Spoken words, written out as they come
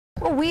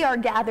Well, we are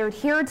gathered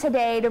here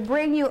today to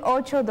bring you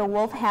Ocho the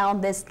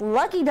Wolfhound. This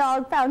lucky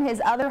dog found his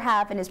other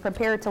half and is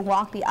prepared to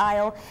walk the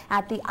aisle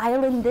at the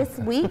island this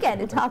weekend.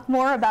 To talk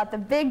more about the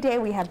big day,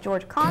 we have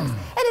George Cox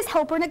and his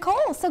helper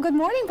Nicole. So good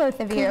morning,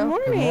 both of you. Good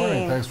morning. Good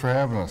morning. Thanks for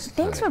having us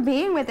today. Thanks for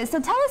being with us. So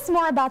tell us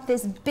more about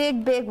this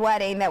big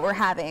wedding that we're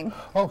having.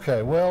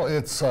 Okay, well,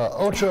 it's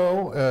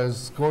Ocho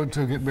is going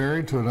to get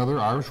married to another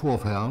Irish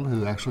Wolfhound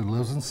who actually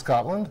lives in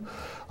Scotland,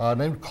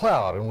 named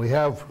Cloud, and we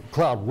have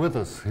Cloud with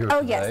us here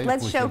today. Yes,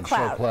 let's show Cloud.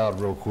 Show Cloud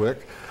real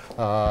quick.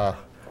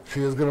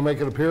 She is going to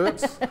make an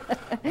appearance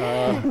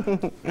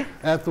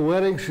at the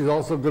wedding. She's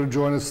also going to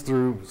join us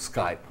through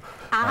Skype.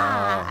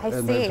 I see.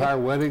 And the entire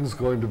wedding is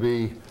going to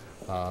be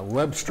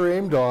web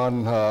streamed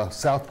on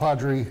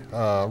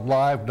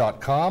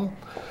southpadrelive.com.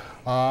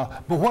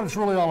 But what it's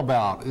really all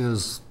about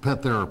is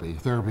pet therapy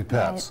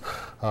pets.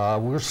 Right.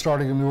 We're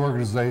starting a new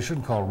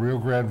organization called Rio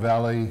Grande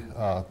Valley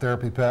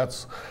Therapy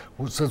Pets.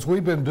 Since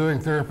we've been doing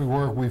therapy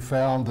work, we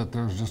found that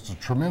there's just a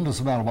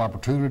tremendous amount of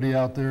opportunity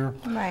out there.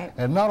 Right.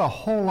 And not a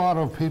whole lot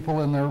of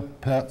people and their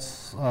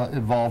pets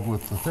involved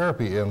with the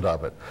therapy end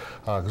of it,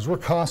 because we're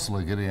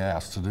constantly getting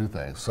asked to do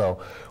things. So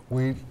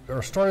we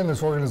are starting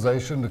this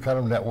organization to kind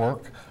of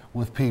network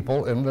with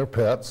people and their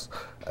pets.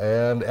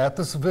 And at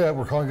this event,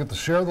 we're calling it the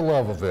Share the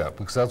Love event,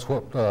 because that's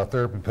what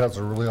therapy pets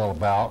are really all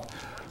about.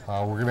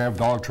 We're going to have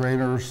dog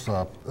trainers,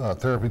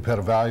 therapy pet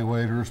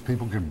evaluators.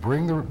 People can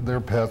bring their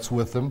pets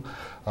with them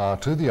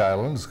to the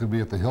island. It's going to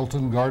be at the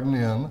Hilton Garden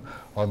Inn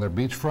on their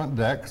beachfront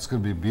deck. It's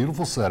going to be a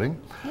beautiful setting.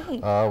 Hey.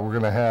 We're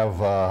going to have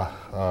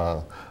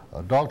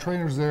dog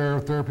trainers there,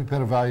 therapy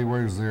pet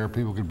evaluators there.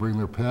 People can bring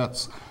their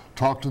pets,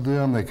 talk to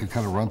them. They could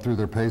kind of run through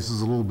their paces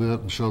a little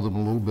bit and show them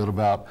a little bit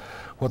about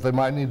what they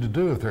might need to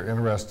do if they're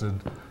interested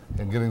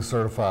in getting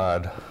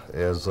certified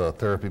as a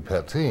therapy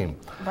pet team.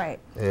 Right.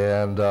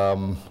 And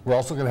we're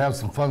also going to have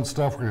some fun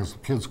stuff. We're going to have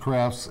some kids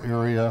crafts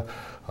area.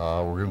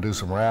 We're going to do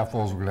some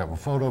raffles. We're going to have a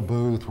photo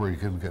booth where you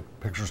can get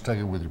pictures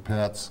taken with your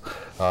pets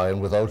and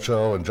with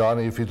Ocho and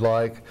Johnny if you'd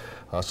like.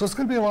 So it's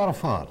going to be a lot of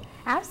fun.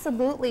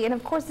 Absolutely, and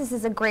of course this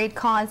is a great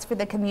cause for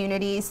the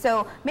community,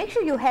 so make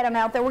sure you head on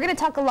out there. We're going to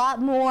talk a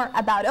lot more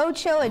about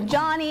Ocho and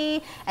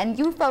Johnny, and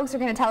you folks are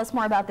going to tell us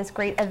more about this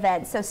great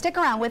event. So stick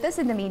around with us.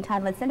 In the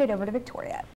meantime, let's send it over to Victoria.